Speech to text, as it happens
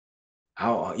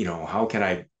how can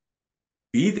I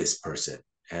be this person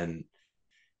and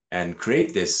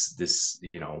create this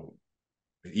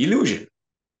illusion.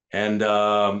 And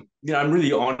I'm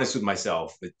really honest with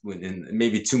myself, and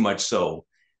maybe too much so.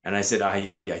 And I said,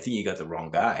 I think you got the wrong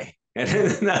guy. And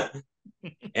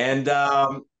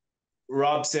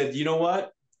Rob said, you know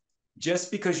what?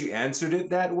 Just because you answered it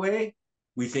that way,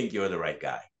 we think you're the right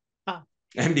guy. Huh.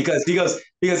 And because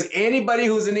anybody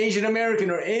who's an Asian American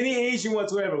or any Asian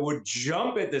whatsoever would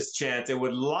jump at this chance and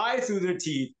would lie through their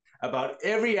teeth about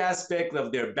every aspect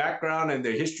of their background and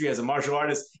their history as a martial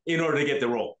artist in order to get the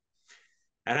role.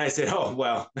 And I said, oh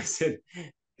well, I said,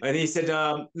 and he said,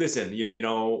 listen,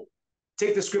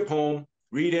 take the script home,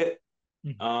 read it,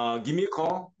 give me a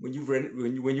call when you've read it,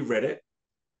 when you've read it.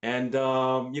 And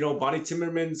Bonnie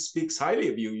Timmerman speaks highly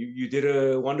of you. You did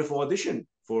a wonderful audition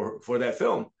for that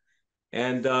film.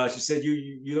 And she said,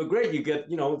 you look great. You get,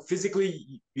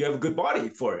 physically, you have a good body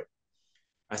for it.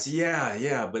 I said,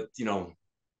 yeah, but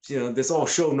this all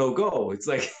show no go. It's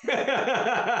like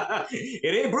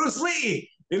it ain't Bruce Lee.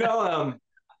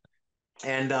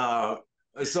 And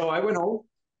so I went home.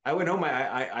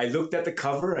 I looked at the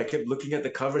cover. I kept looking at the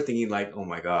cover, thinking like, oh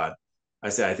my god. I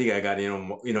said, I think I got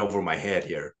in over my head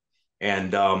here.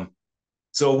 And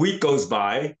so a week goes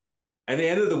by. At the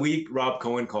end of the week, Rob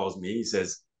Cohen calls me. He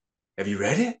says, have you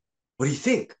read it? What do you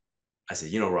think? I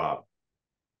said, Rob,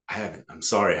 I haven't. I'm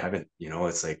sorry, I haven't.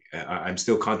 It's like I'm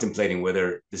still contemplating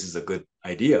whether this is a good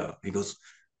idea. He goes,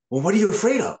 well, what are you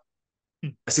afraid of?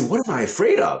 I said, what am I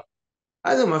afraid of?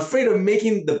 I said, I'm afraid of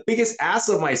making the biggest ass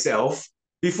of myself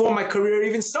before my career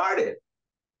even started.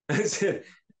 I said,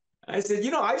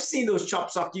 I've seen those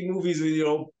chopsocky movies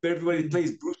with, everybody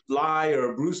plays Bruce Lee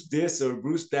or Bruce this or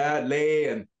Bruce that,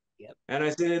 Lay, Yep. and I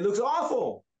said, it looks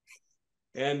awful.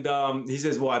 And he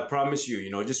says, well, I promise you,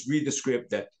 just read the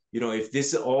script that, if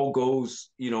this all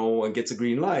goes, and gets a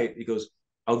green light, he goes,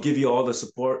 I'll give you all the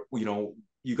support, you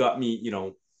got me,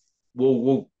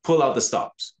 we'll pull out the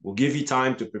stops. We'll give you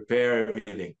time to prepare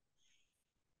everything.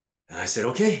 And I said,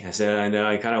 okay. I said, and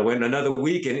I kind of went another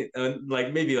week and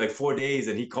like maybe like 4 days.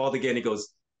 And he called again. He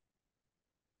goes,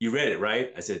 you read it,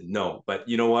 right? I said, no. But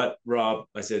you know what, Rob?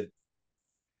 I said,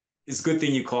 it's a good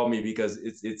thing you called me because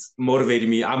it's motivating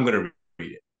me. I'm going to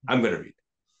read it. I'm going to read it.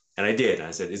 And I did.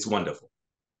 I said, it's wonderful.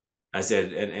 I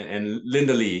said, and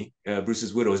Linda Lee,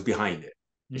 Bruce's widow, is behind it.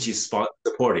 And she's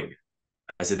supporting it.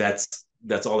 I said,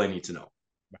 that's all I need to know.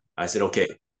 I said, okay.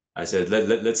 I said,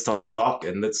 let's talk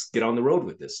and let's get on the road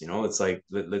with this. It's like,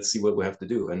 let's see what we have to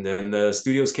do. And then the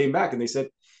studios came back and they said,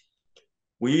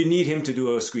 we need him to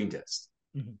do a screen test.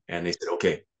 Mm-hmm. And they said,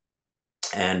 okay.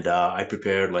 And I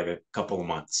prepared like a couple of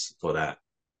months for that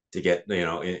to get,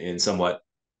 in somewhat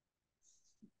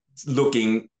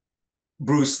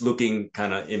Bruce looking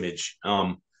kind of image.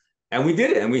 And we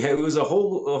did it, and it was a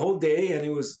whole day, and it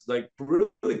was like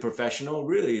really professional,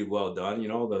 really well done.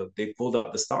 They pulled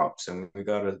out the stops, and we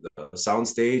got a sound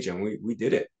stage, and we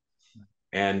did it.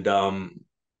 And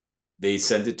they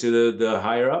sent it to the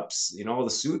higher ups, all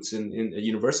the suits in the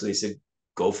university. They said,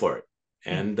 go for it.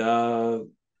 And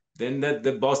then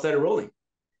the ball started rolling.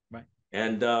 Right.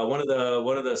 And one of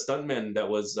the stuntmen that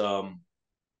was a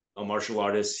martial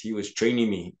artist, he was training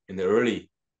me in the early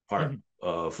part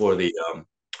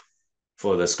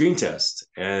for the screen test.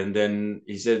 And then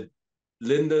he said,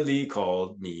 Linda Lee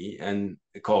called me and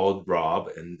called Rob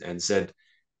and said,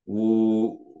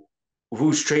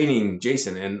 who's training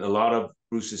Jason? And a lot of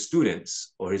Bruce's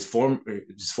students or his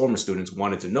former students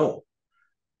wanted to know.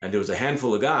 And there was a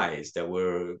handful of guys that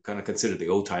were kind of considered the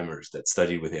old timers that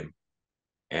studied with him.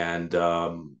 And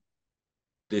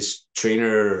this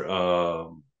trainer,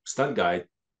 stunt guy,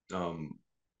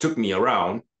 took me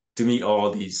around to meet all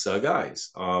these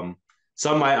guys.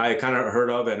 Some I kind of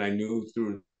heard of and I knew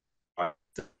through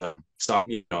stuff,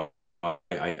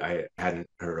 I hadn't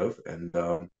heard of. And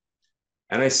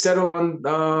I settled on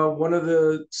one of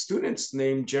the students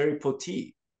named Jerry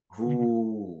Poteet,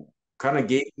 who kind of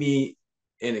gave me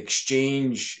an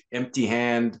exchange, empty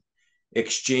hand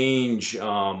exchange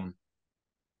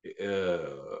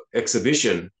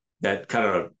exhibition that kind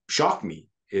of shocked me.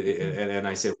 And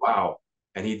I said, wow.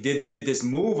 And he did this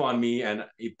move on me and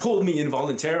he pulled me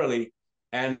involuntarily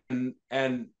and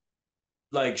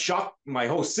like shocked my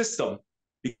whole system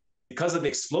because of the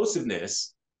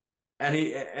explosiveness. And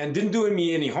he didn't do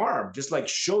me any harm, just like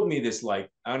showed me this like,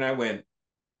 and I went,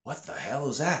 what the hell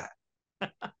is that?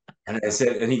 And I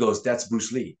said, and he goes, that's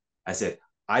Bruce Lee. I said,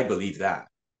 I believe that.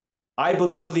 I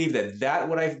believe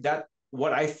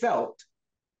what I felt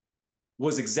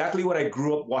was exactly what I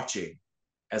grew up watching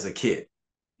as a kid.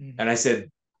 And I said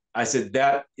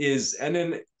that is, and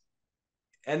then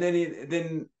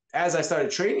as I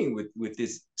started training with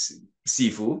this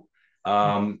Sifu,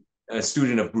 a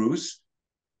student of Bruce,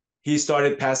 he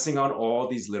started passing on all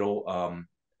these little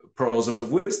pearls of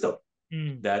wisdom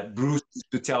that Bruce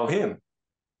used to tell him.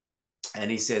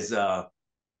 And he says,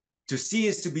 to see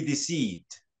is to be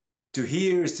deceived, to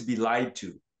hear is to be lied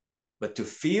to, but to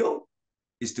feel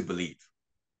is to believe.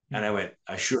 And I went,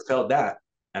 I sure felt that.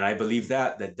 And I believe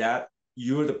that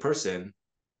you're the person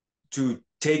to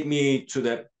take me to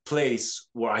that place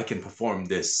where I can perform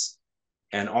this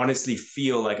and honestly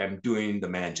feel like I'm doing the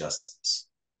man justice.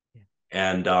 Yeah.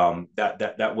 And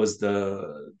that was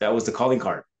the calling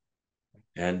card.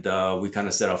 And we kind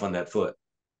of set off on that foot.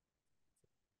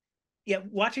 Yeah,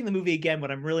 watching the movie again, what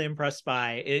I'm really impressed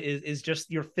by is just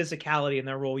your physicality in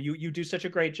that role. You do such a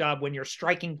great job when you're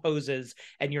striking poses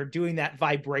and you're doing that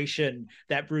vibration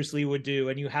that Bruce Lee would do,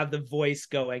 and you have the voice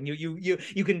going.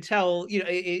 You can tell,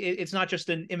 it's not just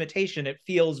an imitation. It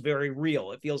feels very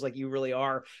real. It feels like you really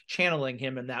are channeling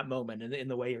him in that moment, in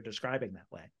the way you're describing that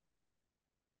way.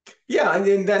 Yeah, and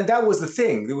then that was the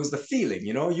thing. It was the feeling,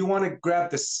 you want to grab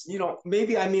this,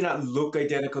 maybe I may not look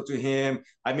identical to him.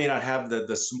 I may not have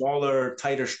the smaller,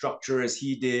 tighter structure as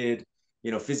he did,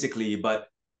 physically, but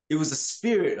it was the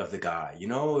spirit of the guy,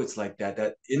 it's like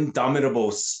that indomitable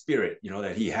spirit,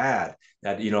 that he had,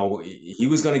 that, he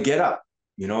was going to get up,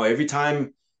 every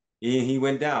time he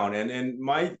went down. And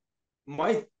my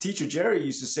teacher, Jerry,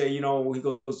 used to say, he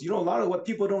goes, a lot of what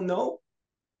people don't know,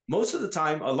 a lot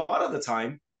of the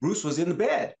time, Bruce was in the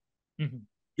bed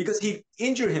because he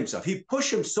injured himself. He pushed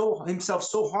himself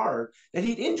so hard that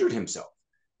he'd injured himself,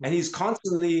 and he's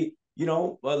constantly,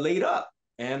 laid up.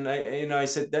 And I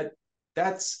said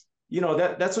that's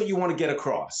what you want to get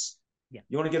across. Yeah.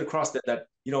 You want to get across that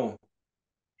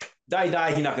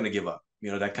die, he's not going to give up.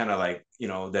 That kind of like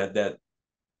that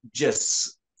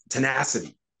just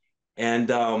tenacity, and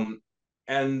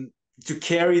to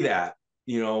carry that,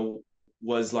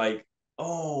 was like,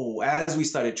 oh, as we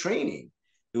started training,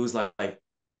 it was like,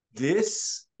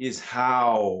 this is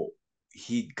how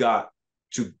he got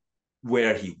to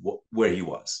where he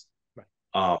was.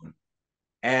 Right.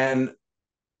 And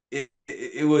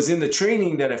it was in the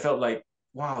training that I felt like,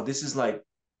 wow, this is like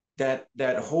that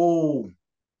whole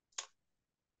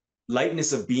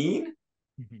lightness of being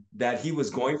that he was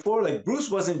going for. Like,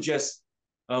 Bruce wasn't just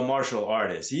a martial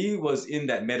artist. He was in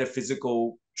that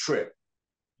metaphysical trip,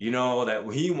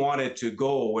 that he wanted to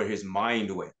go where his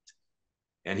mind went,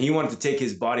 and he wanted to take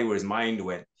his body where his mind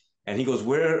went. And he goes,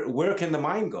 where can the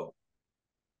mind go?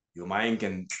 Your mind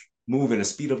can move in the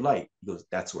speed of light. He goes,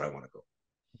 that's where I want to go.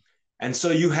 And so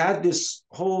you had this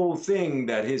whole thing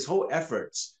that his whole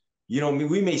efforts,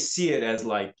 we may see it as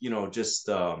like, just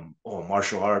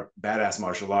martial art, badass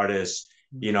martial artist,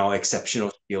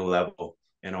 exceptional skill level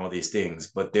and all these things.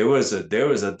 But there was a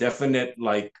definite,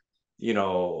 like,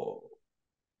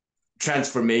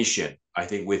 transformation, I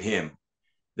think, with him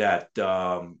that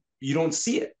you don't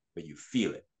see it, but you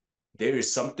feel it. There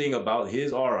is something about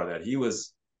his aura that he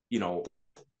was,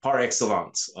 par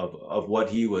excellence of what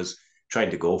he was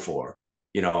trying to go for.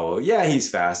 Yeah, he's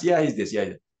fast. Yeah, he's this.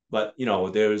 Yeah, but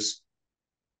there's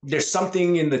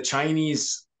something in the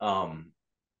Chinese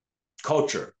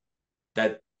culture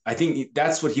that I think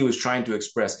that's what he was trying to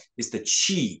express. Is the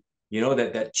chi,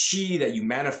 that chi that you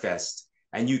manifest,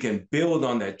 and you can build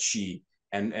on that chi,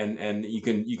 and you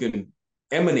can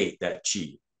emanate that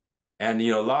chi. And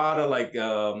a lot of like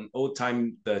old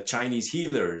time the Chinese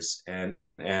healers and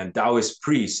Taoist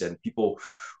priests and people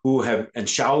who have, and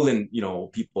Shaolin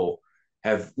people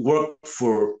have worked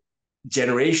for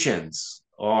generations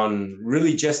on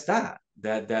really just that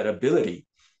ability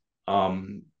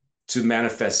to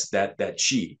manifest that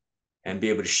chi and be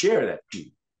able to share that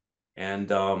chi. And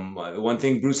one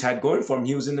thing Bruce had going for him,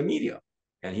 he was in the media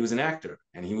and he was an actor,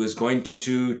 and he was going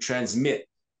to transmit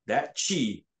that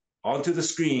chi onto the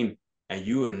screen, and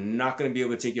you are not going to be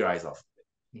able to take your eyes off of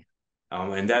it.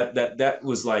 Yeah. And that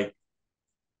was like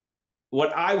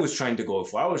what I was trying to go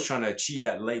for. I was trying to achieve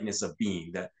that lightness of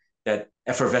being, that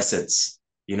effervescence,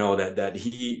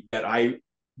 that I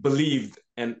believed,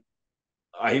 and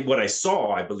what I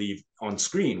saw, I believe, on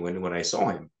screen when I saw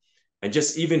him. And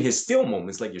just even his still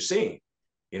moments, like you're saying,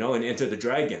 in Enter the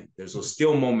Dragon, there's those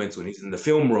still moments when he's in the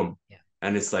film room,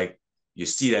 and it's like you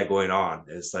see that going on.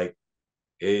 It's like,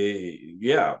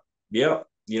 yeah,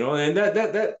 and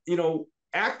that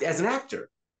act as an actor.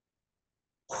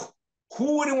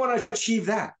 Who wouldn't want to achieve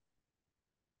that?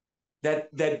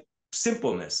 That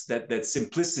simpleness, that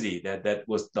simplicity, that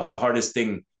was the hardest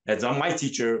thing. As my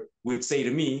teacher would say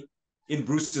to me, in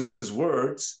Bruce's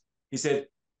words, he said,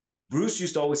 Bruce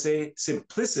used to always say,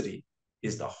 simplicity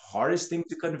is the hardest thing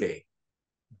to convey.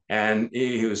 And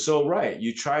he was so right.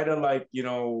 You try to, like,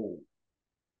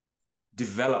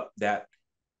 develop that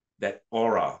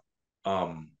aura,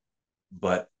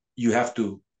 but you have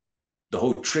to. The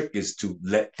whole trick is to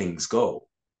let things go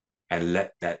and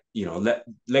let that,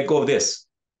 let go of this.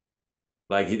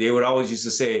 Like they would always used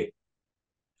to say,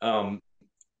 um,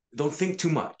 don't think too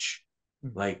much.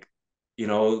 Mm. Like,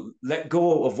 let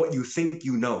go of what you think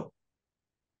you know.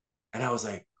 And I was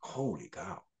like, holy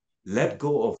cow, let Mm.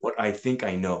 go of what I think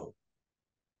I know.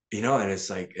 And it's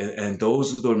like, and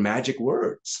those are the magic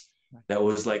words. Right. That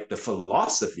was like the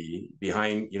philosophy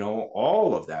behind,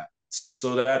 all of that.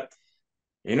 So that,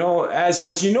 as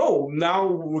now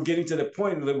we're getting to the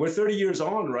point that we're 30 years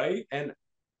on, right? And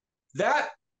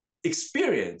that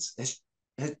experience has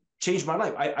changed my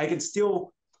life. I can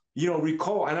still,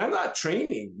 recall, and I'm not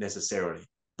training necessarily,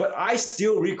 but I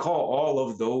still recall all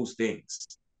of those things.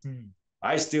 Mm.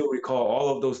 I still recall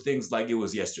all of those things like it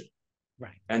was yesterday.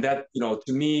 Right. And that,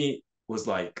 to me was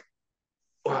like,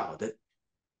 wow, that,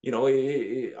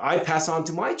 I pass on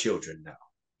to my children now,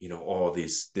 all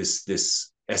this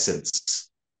essence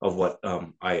of what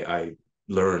I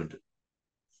learned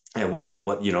and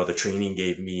what, the training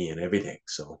gave me and everything.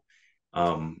 So,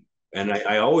 um, and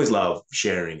I always love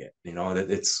sharing it, that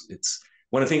it's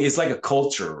one of the things, it's like a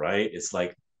culture, right? It's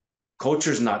like culture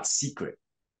is not secret,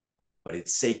 but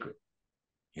it's sacred,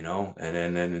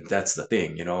 and that's the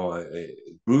thing,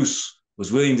 Bruce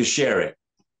was willing to share it,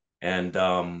 and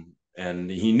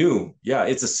he knew, yeah,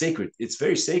 it's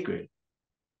very sacred,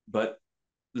 but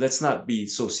let's not be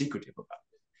so secretive about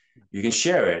it. You can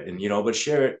share it, and but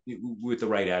share it with the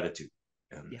right attitude,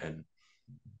 and Yeah. and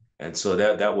and so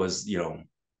that was,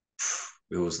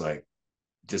 it was like,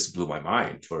 just blew my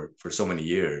mind for so many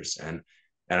years, and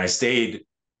I stayed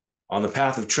on the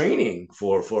path of training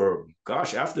for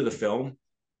gosh, after the film,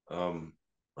 um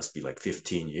must be like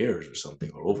 15 years or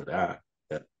something, or over that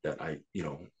I,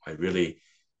 I really,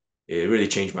 it really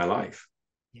changed my life.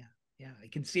 Yeah. Yeah. I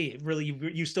can see it. Really,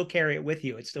 you still carry it with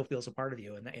you. It still feels a part of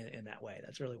you in that way.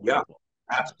 That's really Yeah, wonderful.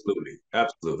 absolutely,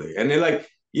 absolutely. And then, like,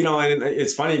 and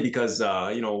it's funny because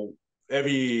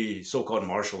every so-called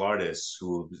martial artist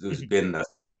who's Mhm. been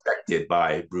affected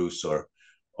by Bruce or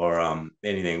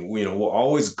anything, will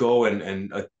always go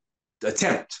and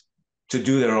attempt to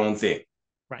do their own thing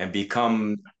Right. and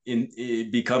become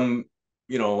the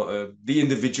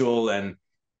individual, and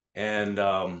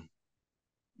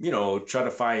try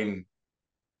to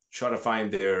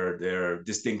find their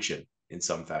distinction in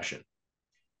some fashion.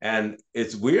 And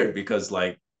it's weird because,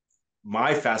 like,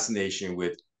 my fascination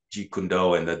with Jeet Kune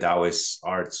Do and the Taoist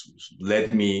arts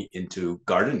led me into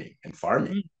gardening and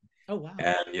farming. Mm. Oh, wow.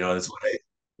 And that's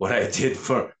what I did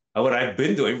for what I've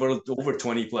been doing for over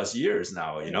 20 plus years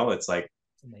now. Oh, It's like,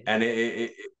 that's amazing. and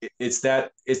it's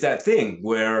that thing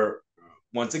where,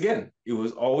 once again, it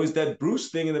was always that Bruce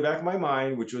thing in the back of my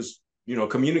mind, which was,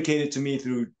 communicated to me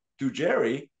through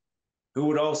Jerry, who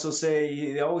would also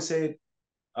say, they always say,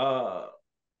 uh,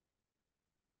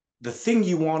 the thing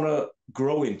you want to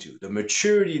grow into, the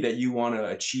maturity that you want to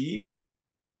achieve,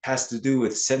 has to do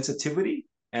with sensitivity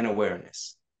and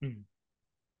awareness. Mm.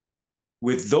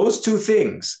 With those two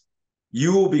things,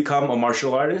 you will become a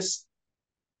martial artist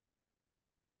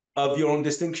of your own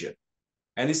distinction.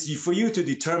 And it's for you to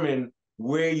determine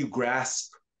where you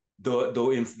grasp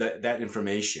that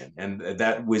information and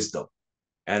that wisdom.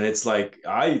 And it's like,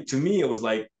 to me, it was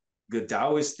like the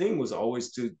Taoist thing was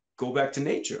always to go back to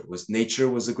nature was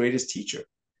the greatest teacher.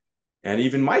 And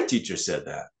even my teacher said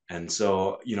that. And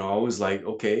so, I was like,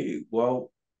 okay,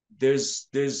 well, there's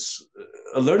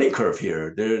a learning curve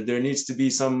here. There needs to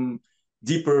be some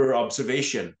deeper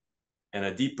observation and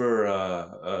a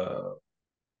deeper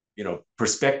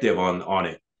perspective on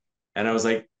it. And I was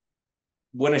like,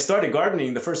 when I started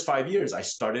gardening the first 5 years, I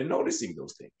started noticing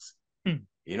those things. Mm.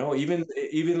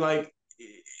 Even like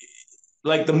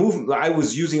the movement, I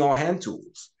was using all hand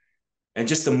tools, and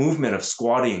just the movement of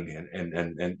squatting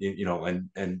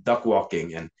and duck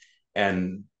walking,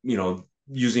 and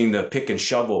using the pick and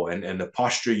shovel, and the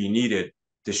posture you needed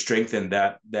to strengthen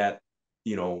that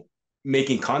you know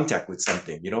making contact with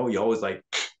something. You always like,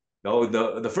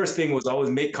 the first thing was always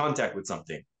make contact with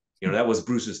something. That was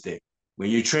Bruce's thing. When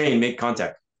you train, make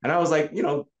contact. And I was like,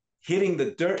 hitting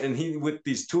the dirt, and he with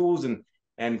these tools, and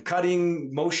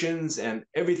cutting motions, and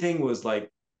everything was like,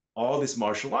 all this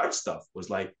martial arts stuff was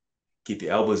like, keep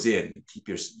your elbows in, keep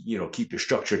your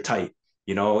structure tight,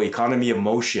 economy of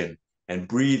motion and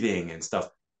breathing and stuff.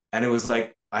 And it was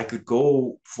like I could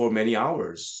go for many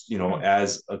hours, Mm.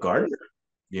 as a gardener,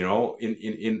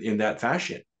 in that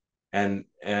fashion. And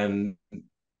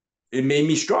it made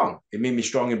me strong. It made me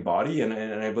strong in body, and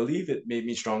I believe it made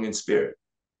me strong in spirit.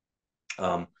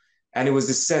 Um, and it was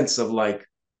this sense of like,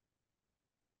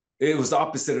 it was the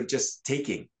opposite of just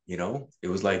taking, it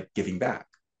was like giving back.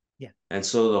 Yeah. And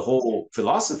so the whole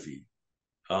philosophy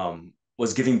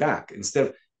was giving back instead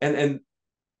of, and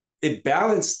it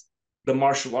balanced the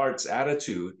martial arts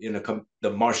attitude in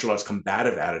the martial arts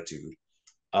combative attitude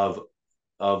of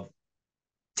of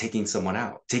taking someone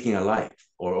out, taking a life,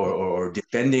 or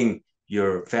defending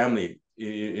your family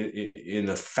in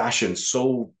a fashion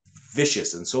so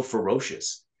vicious and so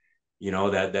ferocious,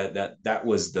 that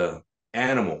was the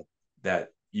animal that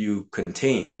you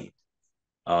contained.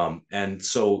 And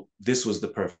so this was the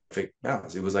perfect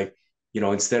balance. It was like,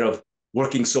 instead of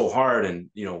working so hard and,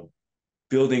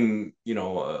 building,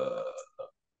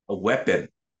 a weapon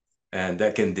and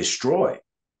that can destroy,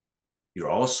 you're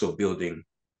also building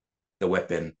the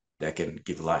weapon that can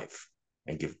give life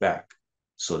and give back.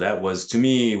 So that was, to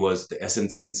me, was the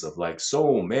essence of like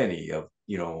so many of,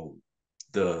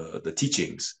 the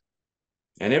teachings.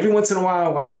 And every once in a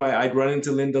while, I'd run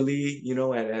into Linda Lee,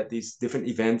 at these different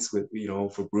events with,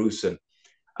 for Bruce. And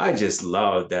I just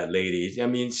love that lady. I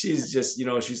mean, she's just,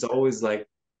 she's always like,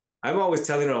 I'm always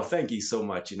telling her, oh, thank you so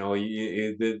much.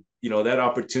 That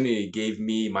opportunity gave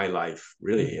me my life,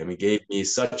 really. I mean, gave me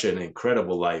such an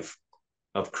incredible life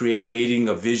of creating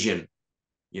a vision,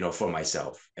 for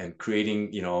myself and creating,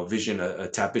 a vision, a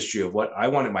tapestry of what I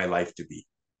wanted my life to be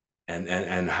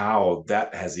and how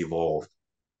that has evolved.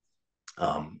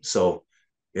 So,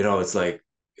 it's like,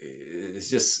 it's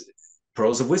just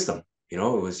pearls of wisdom, it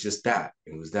was just that.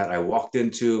 It was that I walked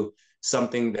into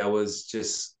something that was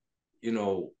just,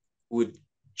 with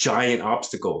giant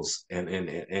obstacles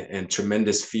and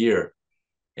tremendous fear.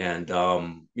 And,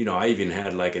 I even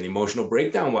had like an emotional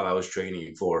breakdown while I was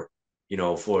training for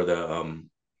the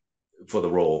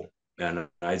role. And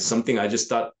something I just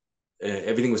thought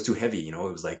everything was too heavy, it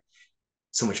was like,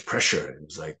 so much pressure. It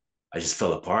was like I just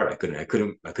fell apart. I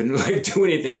couldn't like do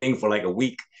anything for like a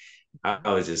week.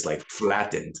 I was just like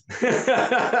flattened.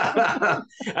 I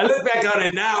look back on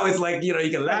it now, it's like, you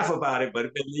can laugh about it,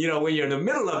 but when you're in the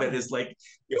middle of it, it's like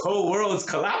your whole world's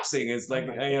collapsing. It's like,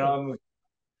 I'm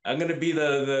gonna be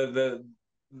the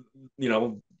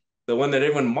one that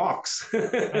everyone mocks.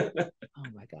 Oh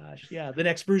my gosh. Yeah. The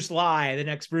next Bruce Lee, the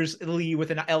next Bruce Lee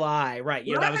with an LI. Right.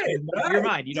 That was Right, in your right.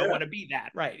 mind. You don't want to be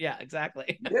that. Right. Yeah,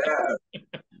 exactly. Yeah.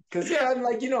 Because I'm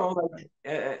like, like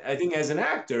I think as an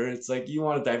actor, it's like you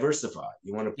want to diversify.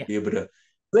 You want to Yeah. be able to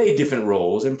play different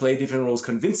roles and play different roles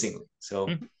convincingly. So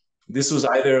Mhm. this was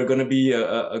either going to be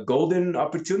a golden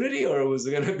opportunity or it was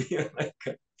going to be like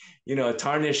a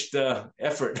tarnished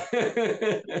effort.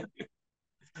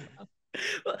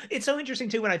 Well, it's so interesting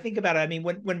too when I think about it. I mean,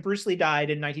 when Bruce Lee died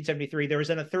in 1973, there was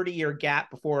then a 30-year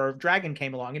gap before Dragon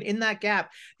came along, and in that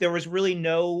gap, there was really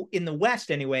no, in the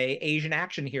West anyway, Asian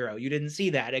action hero. You didn't see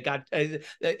that. It got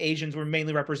Asians were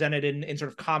mainly represented in sort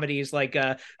of comedies like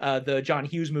the John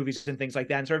Hughes movies and things like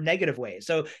that, in sort of negative ways.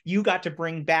 So you got to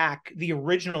bring back the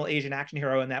original Asian action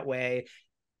hero in that way,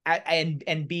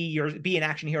 and be an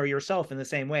action hero yourself in the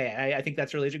same way. I think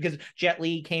that's really because Jet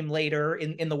Li came later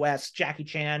in the West. Jackie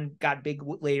Chan got big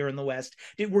later in the West.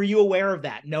 Were you aware of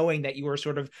that, knowing that you were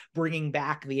sort of bringing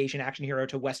back the Asian action hero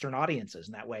to Western audiences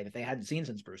in that way that they hadn't seen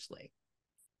since Bruce Lee?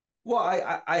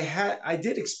 Well, I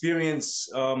did experience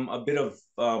a bit of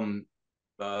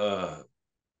uh,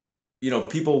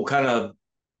 people kind of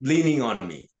leaning on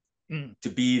me Mm, to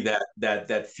be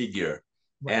that figure,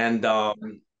 right. and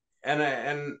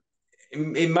and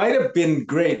it might have been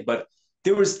great, but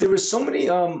there was so many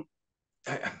how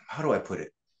do I put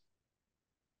it?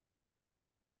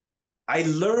 I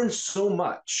learned so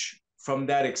much from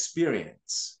that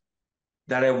experience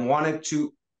that I wanted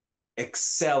to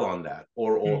excel on that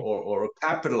Mm, or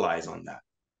capitalize on that.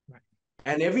 right.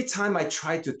 And every time I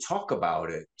tried to talk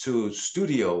about it to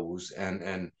studios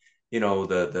and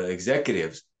the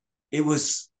executives, it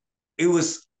was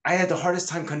I had the hardest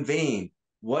time conveying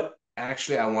what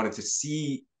actually I wanted to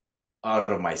see out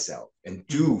of myself and Mm,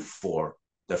 do for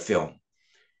the film.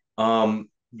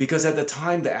 Because at the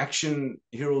time the action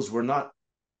heroes were not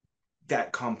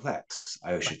that complex,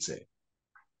 I right. should say.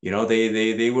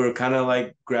 They were kind of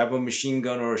like grab a machine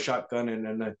gun or a shotgun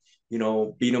and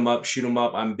beat them up, shoot them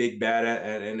up. I'm big bad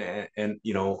and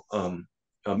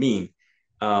mean.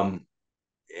 Um,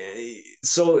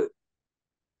 so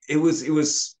it was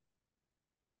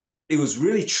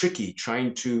really tricky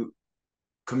trying to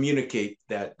communicate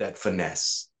that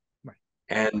finesse. Right.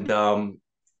 And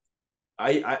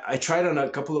I tried on a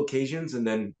couple of occasions, and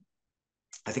then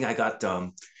I think I got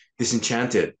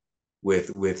disenchanted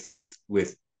with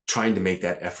trying to make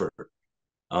that effort.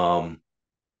 Um,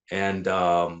 and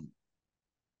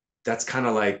that's kind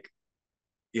of like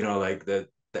like the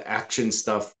action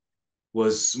stuff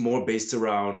was more based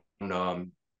around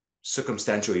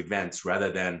circumstantial events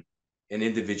rather than an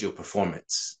individual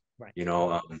performance. Right. You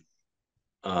know,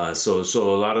 so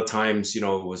a lot of times, it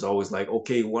was always like,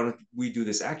 okay, why don't we do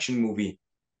this action movie?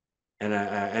 And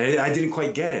I didn't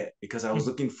quite get it because I was Mhm.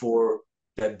 looking for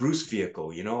that Bruce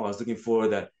vehicle. I was looking for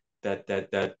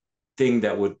that thing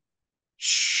that would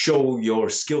show your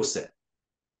skill set.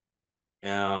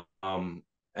 And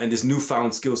this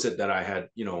newfound skill set that I had,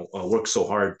 worked so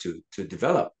hard to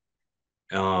develop.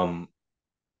 Um,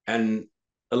 and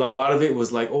a lot of it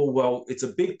was like, oh well, it's a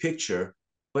big picture,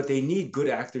 but they need good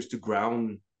actors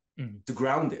Mhm. to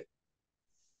ground it.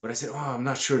 But I said, oh, I'm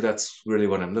not sure that's really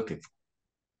what I'm looking for.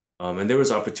 And there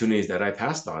was opportunities that I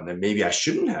passed on that maybe I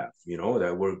shouldn't have,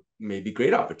 that were maybe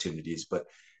great opportunities, but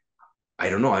I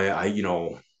don't know.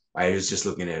 I was just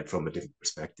looking at it from a different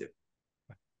perspective.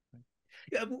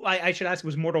 Yeah, I should ask,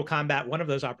 was Mortal Kombat one of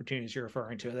those opportunities you're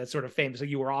referring to? That's sort of famous. Like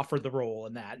you were offered the role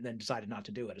in that and then decided not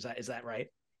to do it. Is that right?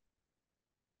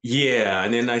 Yeah,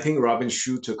 and then I think Robin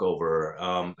Shu took over,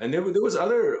 and there was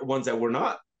other ones that were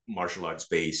not martial arts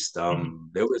based.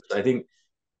 Mhm. There was, I think,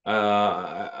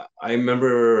 I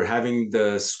remember having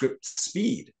the script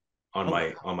Speed on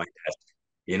Oh, my desk,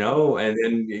 and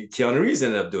then Keanu Reeves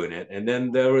ended up doing it, and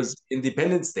then there was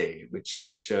Independence Day, which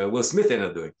Will Smith ended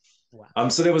up doing. wow.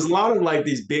 So there was a lot of like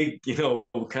these big,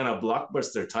 kind of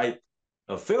blockbuster type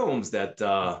of films that,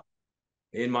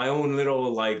 in my own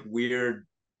little like weird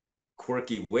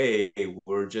quirky way,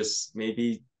 were just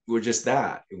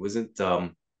that. It wasn't,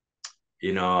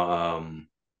 you know, um,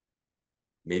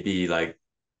 maybe like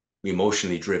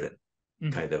emotionally driven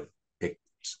Mhm. kind of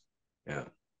pictures. Yeah.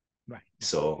 Right.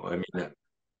 So I mean,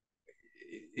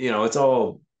 it's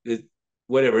all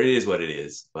whatever it is, what it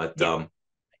is. But Yeah.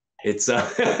 it's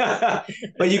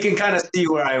but you can kind of see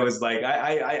where I was like,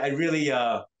 I really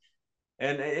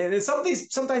and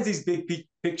sometimes these big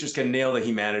pictures can nail the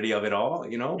humanity of it all,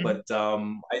 Mhm. But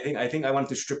I think I wanted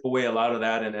to strip away a lot of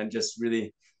that and just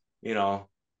really, you know,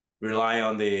 rely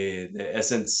on the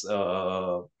essence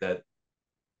that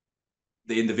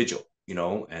the individual,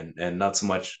 and not so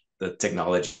much the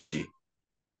technology.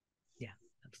 Yeah,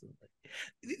 absolutely.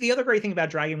 The other great thing about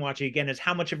Dragon Watching again is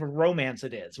how much of a romance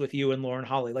it is with you and Lauren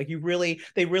Holly. Like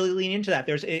they really lean into that.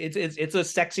 It's a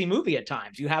sexy movie at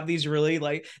times. You have these really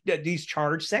like these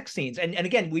charged sex scenes, and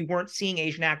again, we weren't seeing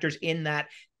Asian actors in that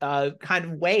kind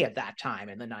of way at that time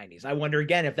in the '90s. I wonder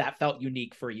again if that felt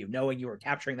unique for you, knowing you were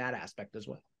capturing that aspect as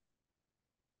well.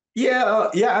 Yeah,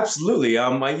 yeah, absolutely.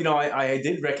 I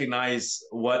did recognize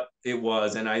what it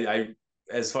was, and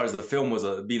as far as the film was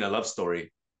being a love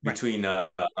story Right. between a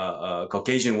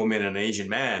Caucasian woman and an Asian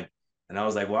man, and I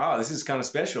was like, wow, this is kind of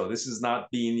special. This is not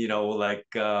being, like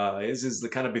this is the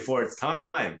kind of before its time,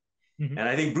 Mm-hmm. and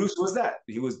I think Bruce was that.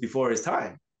 He was before his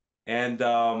time, and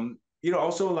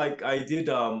also like I did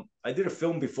a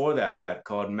film before that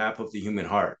called Map of the Human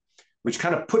Heart, which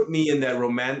kind of put me in that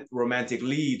romantic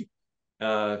lead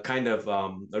kind of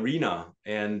arena,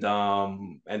 and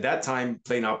that time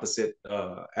playing opposite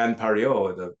Anne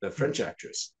Pariot, the Mm-hmm. French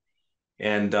actress,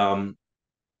 and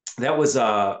that was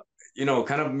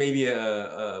kind of maybe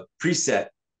a preset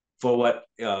for what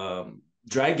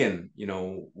Dragon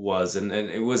was, and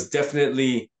it was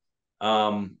definitely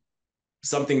um,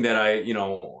 something that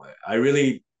I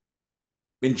really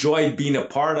enjoyed being a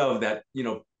part of, that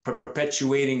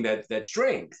perpetuating that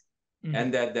strength Mm-hmm.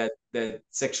 and that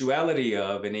sexuality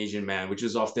of an Asian man, which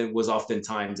was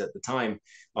oftentimes at the time,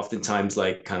 oftentimes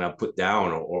like kind of put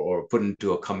down or put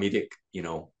into a comedic,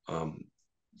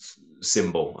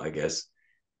 symbol, I guess.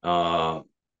 Uh,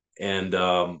 and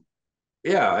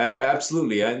Yeah,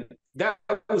 absolutely. And that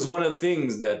was one of the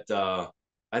things that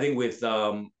I think with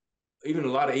even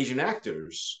a lot of Asian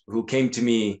actors who came to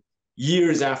me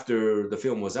years after the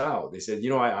film was out. They said,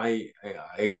 I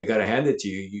gotta hand it to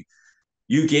you.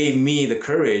 You gave me the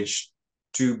courage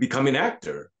to become an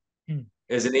actor Mm-hmm.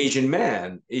 as an Asian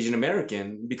man, Asian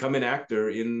American, become an actor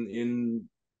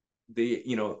the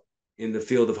in the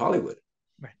field of Hollywood.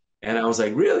 Right. And I was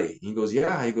like, really? He goes,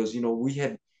 yeah. He goes,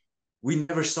 we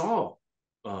never saw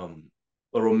um,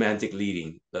 romantic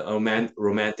leading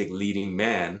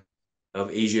man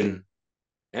of Asian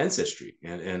ancestry,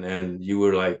 and you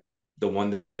were like the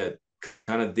one that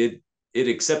kind of did it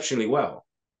exceptionally well.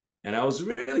 And I was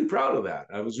really proud of that.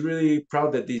 I was really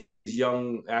proud that these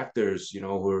young actors,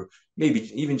 were maybe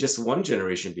even just one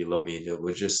generation below me. It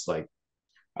was just like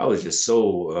I was just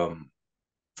so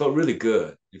felt really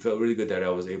good. It felt really good that I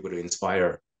was able to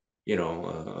inspire,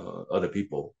 other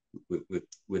people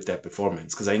with that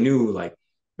performance, because I knew like,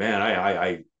 man,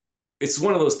 I it's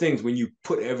one of those things when you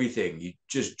put everything, you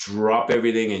just drop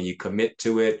everything and you commit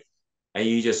to it, and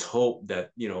you just hope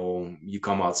that you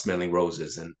come out smelling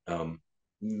roses. And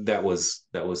that was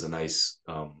a nice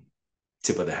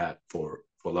tip of the hat for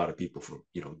a lot of people for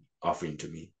offering to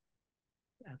me.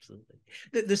 Absolutely.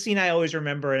 The scene I always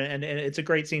remember, and it's a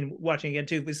great scene watching again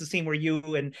too, is the scene where you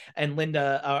and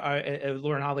Linda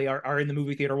Lauren Holly are in the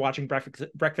movie theater watching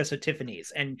Breakfast at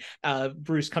Tiffany's, and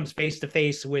Bruce comes face to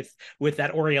face with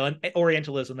that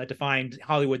Orientalism that defined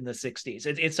Hollywood in the 60s.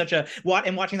 It's such a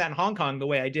and watching that in Hong Kong the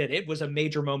way I did, it was a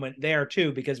major moment there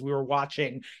too, because we were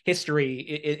watching history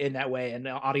in that way, and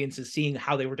audiences seeing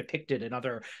how they were depicted in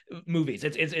other movies.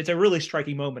 It's a really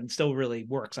striking moment, and still really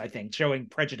works, I think, showing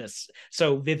prejudice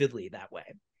so vividly that way.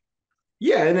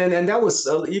 Yeah, and that was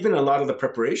even a lot of the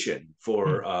preparation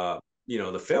for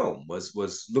the film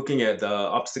was looking at the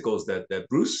obstacles that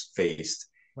Bruce faced,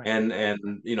 Right.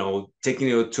 and taking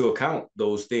into account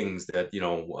those things that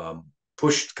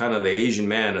pushed kind of the Asian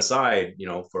man aside,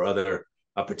 for other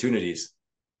opportunities.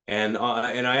 And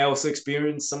I also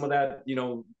experienced some of that,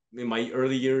 in my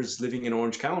early years living in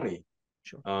Orange County,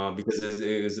 Sure. because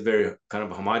it was a very kind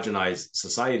of homogenized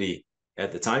society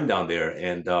at the time down there,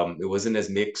 and it wasn't as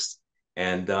mixed.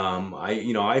 And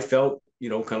I felt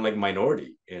kind of like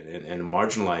minority and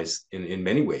marginalized in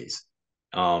many ways.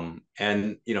 And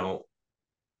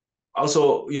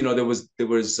also there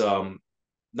was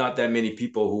not that many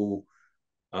people who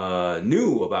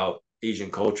knew about Asian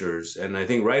cultures. And I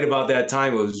think right about that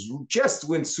time, it was just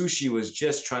when sushi was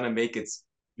just trying to make its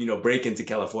break into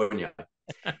California.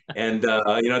 And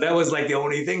that was like the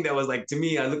only thing that was like, to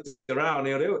me, I looked around,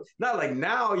 they were not like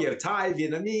now you have Thai,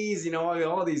 Vietnamese,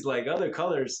 all these like other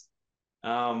colors.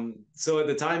 So at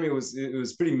the time it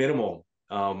was pretty minimal.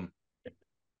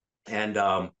 And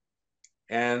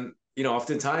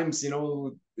oftentimes,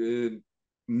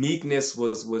 meekness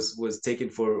was taken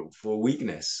for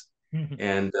weakness.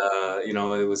 And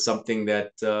it was something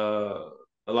that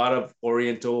a lot of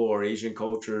Oriental or Asian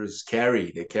cultures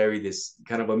carry. They carry this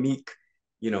kind of a meek,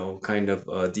 kind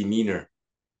of demeanor.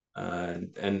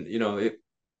 And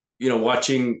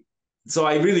watching. So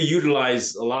I really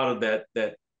utilize a lot of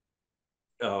that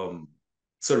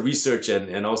sort of research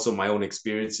and also my own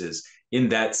experiences in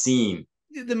that scene.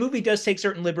 The movie does take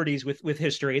certain liberties with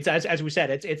history. It's as we said,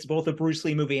 it's both a Bruce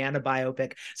Lee movie and a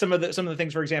biopic. Some of the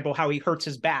things, for example, how he hurts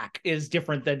his back is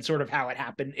different than sort of how it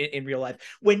happened in real life.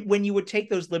 When you would take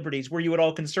those liberties, were you at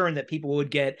all concerned that people would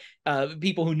get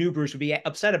people who knew Bruce would be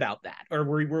upset about that, or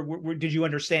did you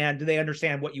understand? Did they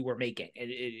understand what you were making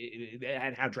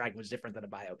and how Dragon was different than a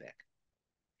biopic?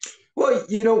 Well,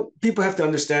 people have to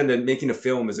understand that making a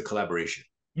film is a collaboration.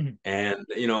 Mm-hmm. And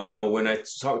when I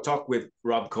talk with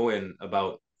Rob Cohen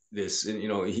about this, and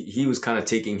he was kind of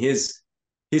taking his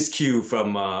cue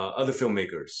from other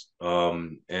filmmakers,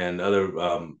 and other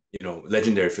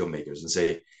legendary filmmakers, and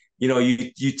say,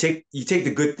 you take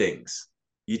the good things,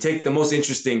 you take the most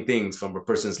interesting things from a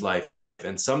person's life,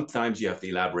 and sometimes you have to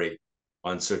elaborate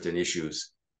on certain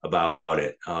issues about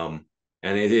it.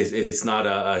 And it's not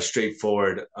a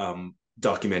straightforward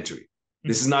documentary.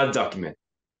 This is not a documentary.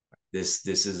 This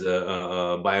is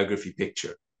a biography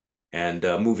picture and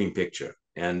a moving picture.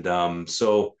 And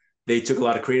so they took a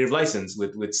lot of creative license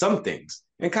with some things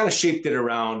and kind of shaped it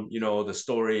around, the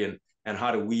story and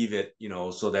how to weave it,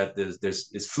 so that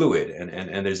it's fluid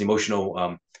and there's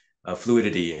emotional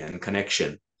fluidity and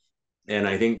connection. And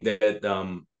I think that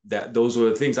those were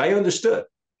the things I understood.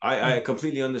 I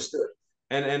completely understood.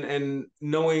 And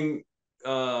knowing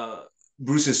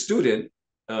Bruce's student,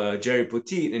 Jerry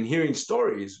Poteet, and hearing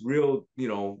stories, real,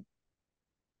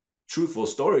 truthful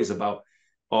stories about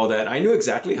all that, I knew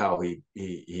exactly how he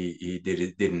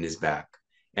did in his back.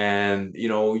 And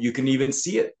you can even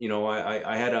see it.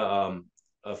 I had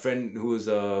a friend who was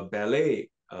a ballet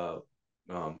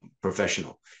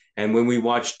professional, and when we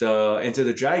watched Enter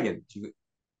the Dragon,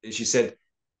 she said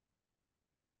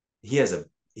he has a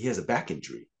back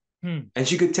injury, and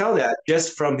she could tell that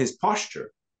just from his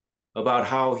posture about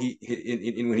how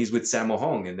when he's with Sammo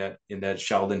Hung in that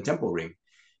Shaolin Temple ring,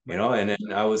 and then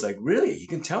I was like, really, you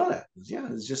can tell that? Yeah,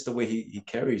 it's just the way he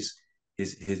carries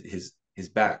his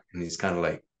back, and he's kind of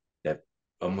like that,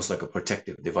 almost like a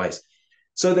protective device.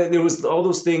 So that there was all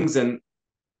those things, and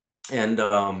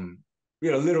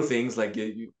little things like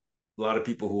a lot of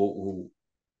people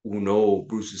who know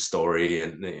Bruce's story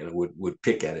and would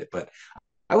pick at it, but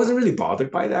I wasn't really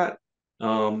bothered by that.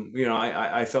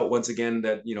 I felt once again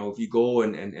that if you go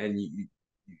and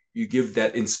you give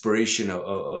that inspiration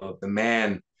of the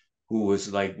man who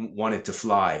was like wanted to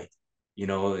fly,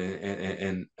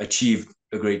 and achieve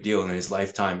a great deal in his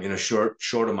lifetime in a short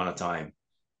amount of time,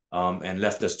 and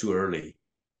left us too early.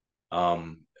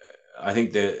 Um, I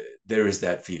think that there is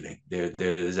that feeling. There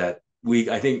is that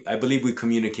I believe we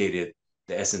communicated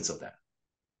the essence of that.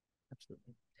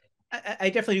 Absolutely. I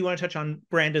definitely do want to touch on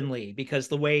Brandon Lee, because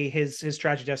the way his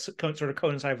tragic death sort of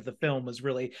coincided with the film was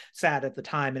really sad at the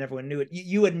time, and everyone knew it.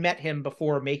 You had met him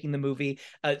before making the movie.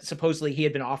 Supposedly, he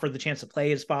had been offered the chance to play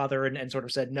his father, and sort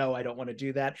of said, "No, I don't want to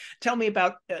do that." Tell me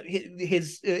about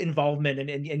his involvement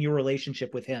and your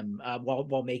relationship with him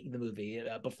while making the movie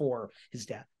before his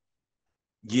death.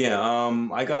 Yeah,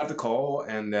 I got the call,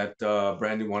 and that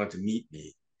Brandon wanted to meet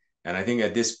me, and I think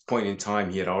at this point in time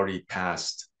he had already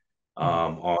passed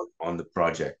on the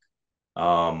project.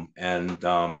 And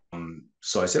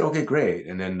so I said, okay, great.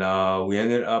 And then we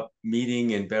ended up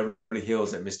meeting in Beverly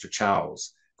Hills at Mr.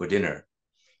 Chow's for dinner.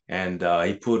 And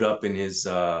he pulled up in his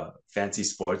fancy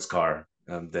sports car,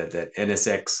 that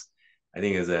NSX, I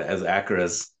think as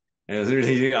Acura's. And it was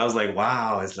really, I was like,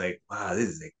 wow, it's like, wow, this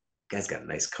is like, guy's got a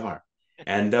nice car.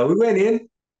 And we went in,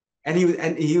 and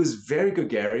he was very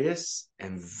gregarious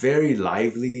and very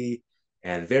lively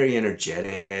and very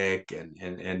energetic,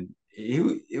 and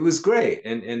it was great.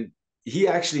 And he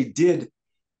actually did,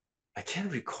 I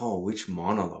can't recall which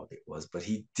monologue it was, but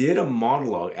he did a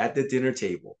monologue at the dinner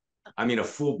table. I mean, a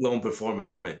full-blown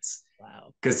performance,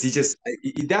 Wow. because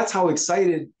that's how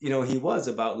excited, he was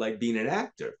about like being an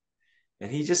actor.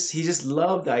 And he just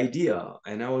loved the idea.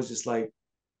 And I was just like,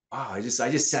 wow, I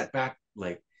just sat back,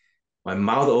 like my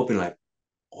mouth open, like,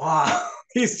 wow,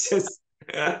 he's just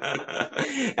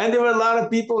and there were a lot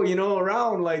of people,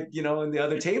 around, like, in the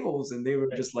other tables, and they were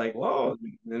just like, whoa.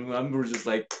 And we were just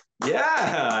like,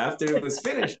 yeah, after it was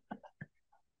finished.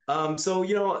 So,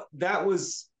 that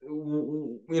was,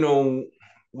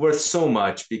 worth so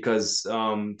much, because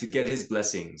to get his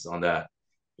blessings on that,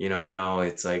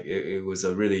 it's like it was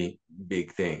a really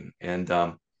big thing. And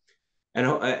I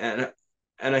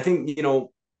think,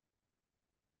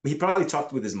 he probably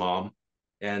talked with his mom,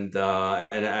 and I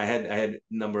had a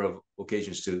number of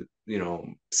occasions to,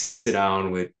 sit down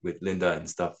with Linda and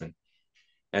stuff, and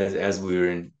as we were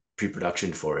in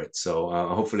pre-production for it. So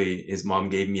hopefully his mom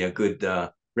gave me a good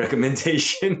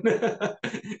recommendation,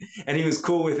 and he was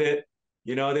cool with it.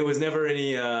 There was never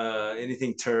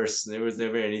anything terse. There was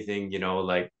never anything,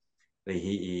 like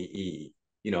he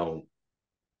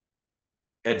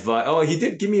advice. Oh, he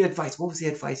did give me advice. What was the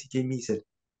advice he gave me?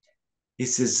 He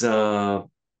says,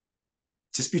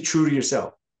 just be true to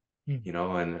yourself, and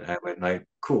I went like,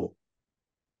 cool,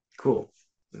 cool.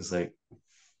 It's like,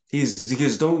 he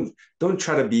goes, don't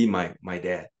try to be my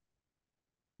dad.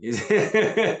 Just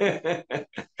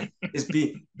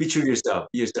be true to yourself,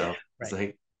 be yourself. It's Right.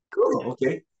 like, cool,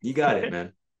 okay, you got it,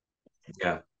 man.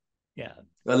 Yeah. Yeah.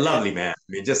 A lovely man. I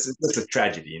mean, just a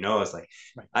tragedy, It's like,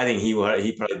 Right. I think he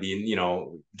probably be,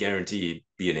 guaranteed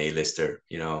be an A-lister,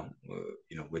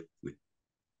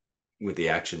 with the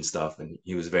action stuff, and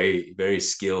he was very, very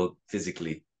skilled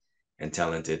physically and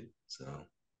talented. So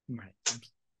Right.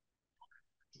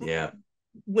 yeah.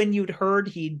 When you'd heard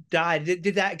he died, did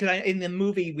that, because in the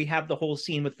movie we have the whole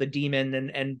scene with the demon,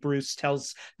 and Bruce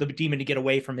tells the demon to get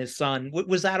away from his son.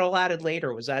 Was that all added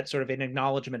later? Was that sort of an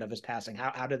acknowledgement of his passing?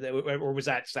 How did that, or was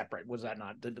that separate? Was that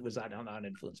not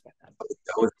influenced by that?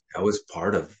 That was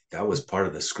part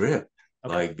of the script.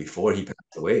 Okay. Like before he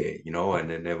passed away, and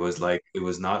then it was like, it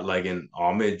was not like an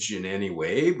homage in any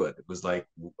way, but it was like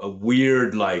a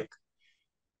weird, like,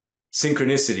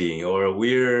 synchronicity, or a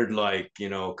weird, like,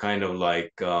 kind of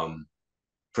like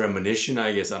premonition,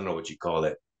 I guess. I don't know what you call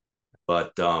it.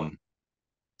 But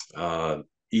uh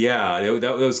yeah,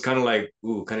 that was kind of like,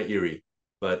 ooh, kind of eerie.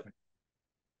 But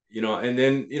and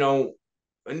then,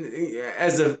 and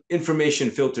as the information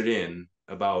filtered in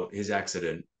about his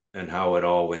accident and how it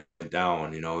all went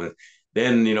down,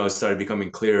 then, it started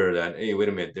becoming clearer that, hey, wait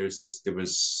a minute, there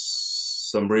was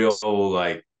some real,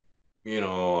 like,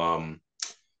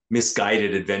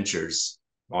 misguided adventures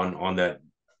on that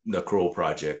the Crow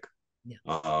project. Yeah.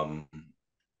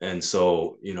 And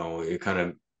so, it kind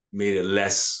of made it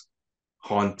less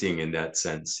haunting in that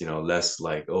sense, less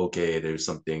like, okay, there's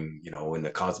something, in the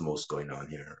cosmos going on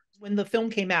here. When the film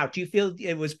came out, do you feel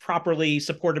it was properly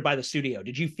supported by the studio?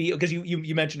 Did you feel, because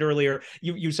you mentioned earlier,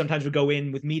 you sometimes would go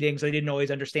in with meetings, they didn't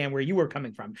always understand where you were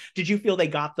coming from. Did you feel they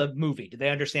got the movie? Did they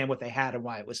understand what they had and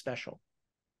why it was special?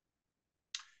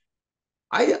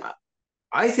 I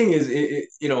think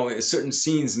certain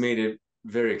scenes made it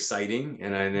very exciting,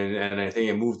 and I think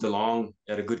it moved along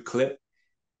at a good clip,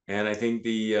 and I think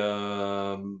the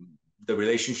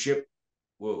relationship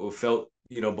felt,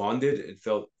 bonded.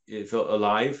 It felt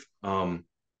alive.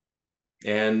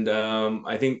 And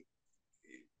I think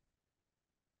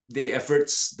the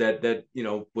efforts that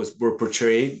were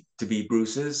portrayed to be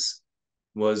Bruce's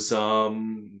was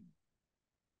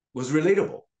was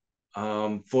relatable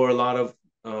for a lot of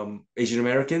Asian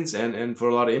Americans and for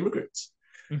a lot of immigrants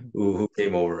Mhm. who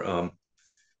came over.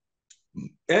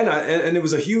 And it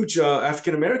was a huge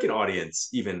African American audience,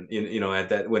 even in at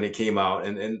that when it came out,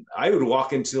 and I would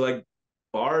walk into like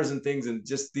bars and things, and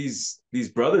just these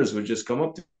brothers would just come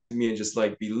up to me and just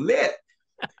like be lit.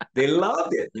 They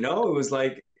loved it, It was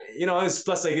like it's,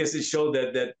 plus I guess it showed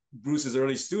that Bruce's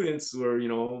early students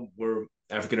were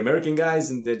African American guys,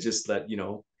 and they just let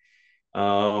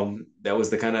that was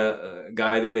the kind of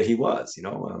guy that he was,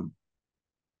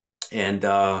 and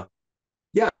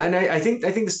yeah, and I think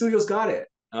the studios got it.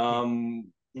 Yeah.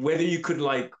 Whether you could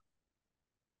like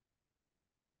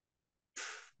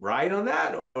ride on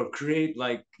that or create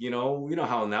like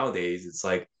how nowadays it's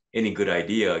like any good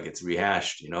idea gets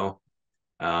rehashed.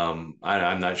 I'm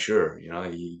not sure.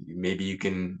 Maybe you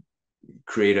can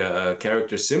create a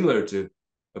character similar to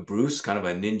a Bruce, kind of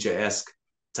a ninja-esque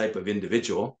type of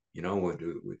individual.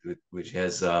 Which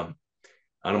has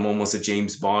I don't know, almost a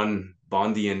James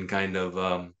Bondian kind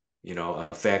of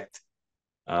effect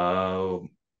uh,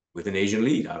 with an Asian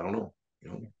lead. I don't know.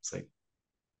 It's like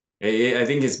I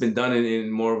think it's been done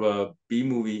in more of a B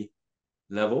movie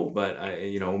level, but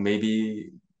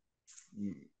maybe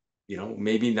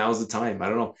now's the time. I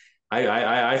don't know.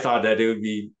 I thought that it would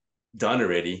be done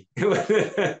already,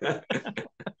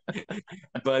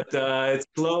 but it's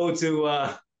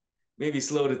maybe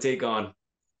slow to take on.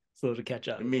 Slow to catch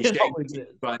I up. mean, It always is.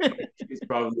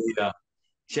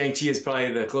 Shang-Chi is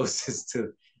probably the closest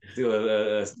to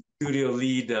a studio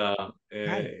lead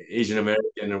Right. Asian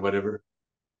American or whatever.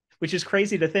 Which is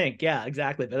crazy to think. Yeah,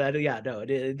 exactly. But yeah, no, it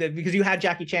is because you had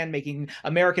Jackie Chan making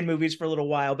American movies for a little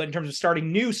while, but in terms of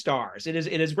starting new stars, it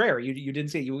is rare. You didn't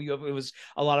see it was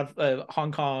a lot of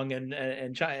Hong Kong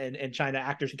and China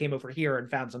actors who came over here and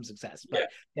found some success, Yeah, but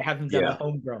they haven't done the yeah,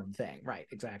 homegrown thing. Right,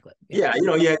 exactly. Yeah.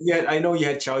 yeah. Yeah. I know you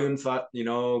had Chow Yun Fat,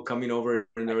 coming over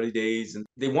in the Right. early days, and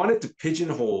they wanted to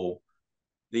pigeonhole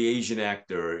the Asian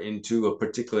actor into a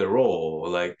particular role,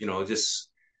 like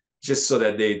just so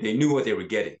that they knew what they were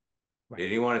getting. They Right.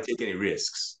 didn't want to take any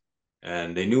risks,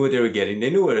 and they knew what they were getting. They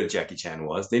knew what a Jackie Chan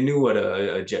was. They knew what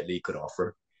a Jet Li could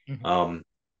offer, Mhm.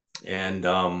 and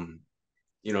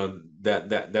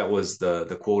that was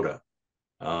the quota.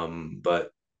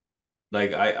 But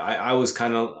like I was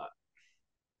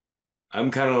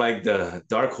I'm kind of like the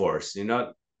dark horse. You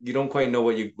don't quite know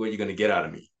what you're gonna get out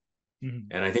of me, Mhm.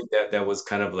 and I think that was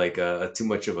kind of like a too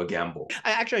much of a gamble.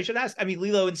 I should ask. I mean,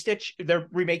 Lilo and Stitch, they're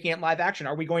remaking it live action.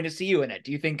 Are we going to see you in it?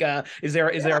 Do you think is there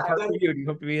a Yeah, part for you? Do you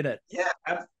hope to be in it? yeah,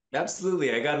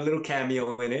 absolutely. I got a little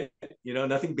cameo in it.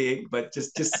 Nothing big, but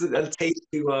just a taste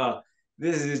to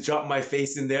this is drop my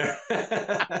face in there.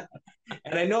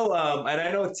 And I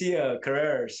know Tia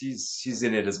Carrere, she's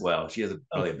in it as well. She has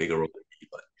probably a Okay. bigger role than me,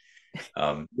 but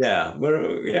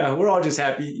we're all just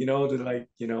happy, to like,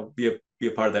 be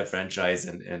a part of that franchise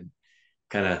and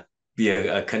kind of be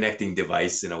a connecting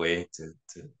device in a way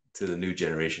to the new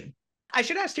generation. I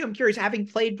should ask you, I'm curious, having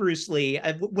played Bruce Lee,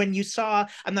 when you saw,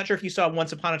 I'm not sure if you saw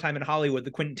Once Upon a Time in Hollywood,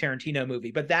 the Quentin Tarantino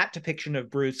movie, but that depiction of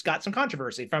Bruce got some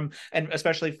controversy and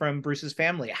especially from Bruce's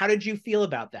family. How did you feel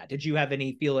about that? Did you have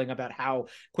any feeling about how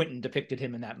Quentin depicted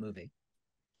him in that movie?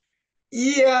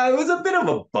 Yeah, it was a bit of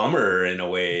a bummer in a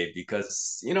way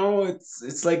because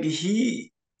it's like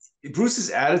he Bruce's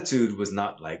attitude was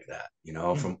not like that,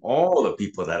 Mhm. from all the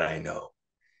people that I know,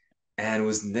 and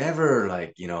was never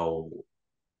like you know,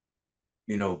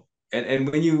 and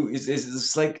when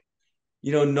it's like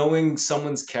knowing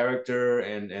someone's character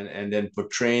and then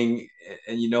portraying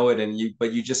and it and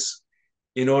but you just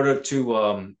in order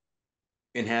to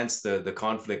enhance the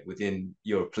conflict within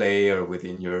your play or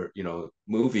within your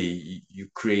movie, you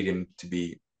create him to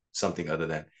be something other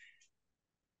than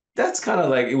that's kind of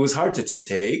like it was hard to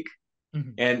take.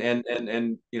 Mhm.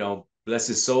 And bless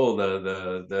his soul,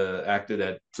 the actor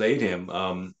that played him,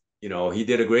 he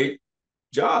did a great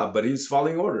job, but he's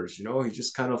following orders. He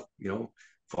just kind of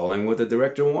following what the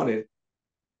director wanted.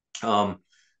 um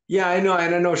yeah, I know,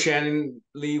 and I know Shannon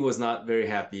Lee was not very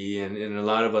happy, and a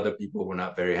lot of other people were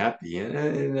not very happy,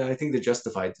 and I think they're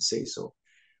justified to say so.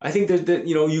 I think that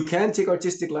you can take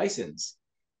artistic license,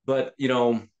 but you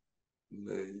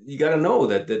got to know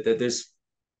that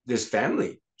there's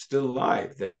family still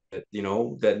alive that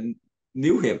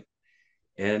knew him,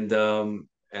 and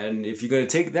if you're going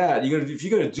to take that, if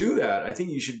you're going to do that, I think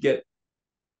you should get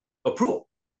approval,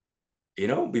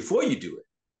 before you do it.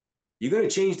 You're going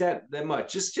to change that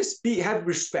much. Just have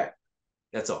respect.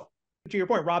 That's all. To your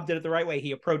point, Rob did it the right way.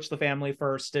 He approached the family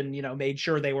first and, made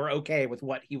sure they were okay with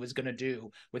what he was going to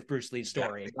do with Bruce Lee's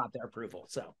story and got their approval.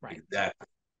 So, right.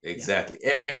 Exactly.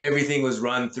 Everything was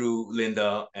run through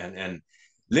Linda and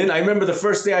Linda. I remember the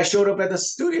first day I showed up at the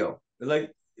studio.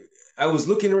 Like, I was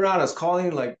looking around, I was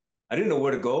calling, like, I didn't know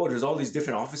where to go. There's all these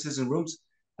different offices and rooms.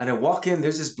 And I walk in,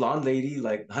 there's this blonde lady,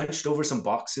 like, hunched over some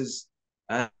boxes.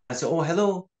 And I said, oh,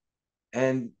 hello.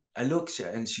 And I look,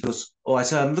 and she goes, oh, I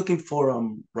said, I'm looking for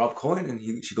Rob Cohen.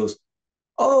 And she goes,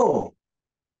 oh,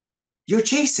 you're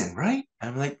Jason, right?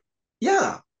 And I'm like,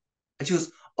 yeah. And she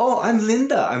goes, oh, I'm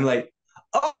Linda. I'm like,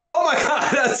 oh my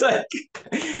God. That's like,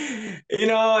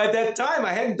 at that time,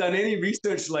 I hadn't done any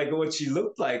research like what she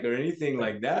looked like or anything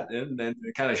like that. And then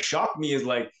it kind of shocked me is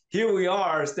like, here we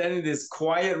are standing in this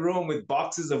quiet room with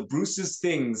boxes of Bruce's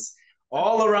things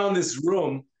all around this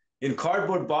room in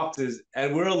cardboard boxes,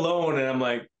 and we're alone. And I'm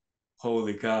like,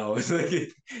 holy cow. It's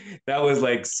like, that was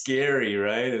like scary,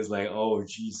 right? It was like, oh,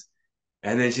 geez.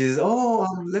 And then she says, oh,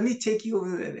 let me take you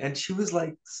over. And she was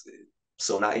like,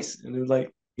 so nice. And it was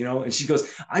like, and she goes,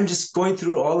 I'm just going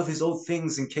through all of his old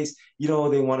things in case, they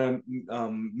want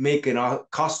to make a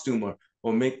costume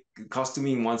or make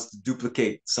costuming wants to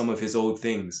duplicate some of his old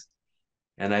things.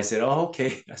 And I said, oh,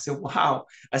 okay. I said, wow.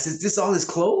 I said, is this all his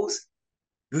clothes?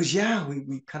 He goes, yeah,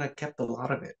 we kind of kept a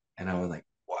lot of it. And I was like,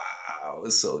 wow, it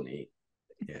was so neat.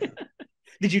 Yeah.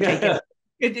 Did you take it?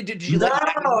 Did you No,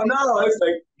 let no. It's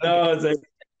like, no, okay. it's like,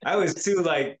 I was too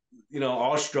like,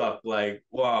 awestruck, like,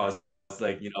 wow. It's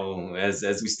like,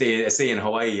 as we say in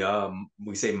Hawaii,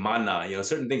 we say mana,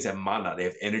 certain things have mana, they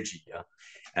have energy. Yeah.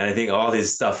 And I think all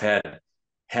this stuff had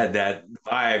that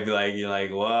vibe, like you're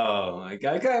like, whoa, like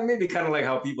I kind of maybe kind of like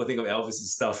how people think of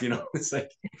Elvis's stuff, it's like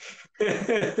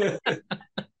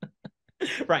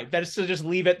right, better to just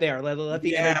leave it there. Let the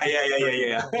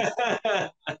yeah.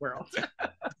 world.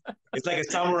 It's like a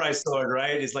samurai sword,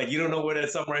 right? It's like you don't know where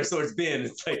that samurai sword's been.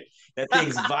 It's like that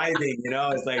thing's vibing,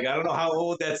 It's like I don't know how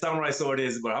old that samurai sword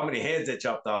is, but how many heads it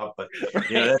chopped off. But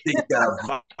that thing's got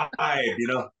a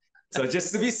vibe, So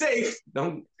just to be safe,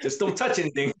 don't touch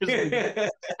anything. That's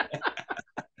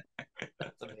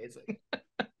amazing.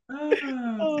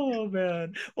 Oh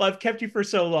man. Well, I've kept you for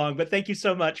so long, but thank you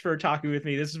so much for talking with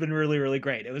me. This has been really, really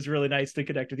great. It was really nice to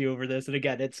connect with you over this. And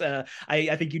again, it's I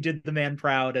think you did the man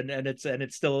proud, and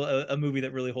it's still a movie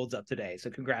that really holds up today. So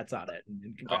congrats on it.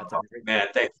 And congrats on it. Man,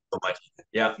 thank you so much.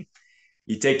 Yeah.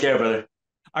 You take care, brother.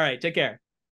 All right, take care.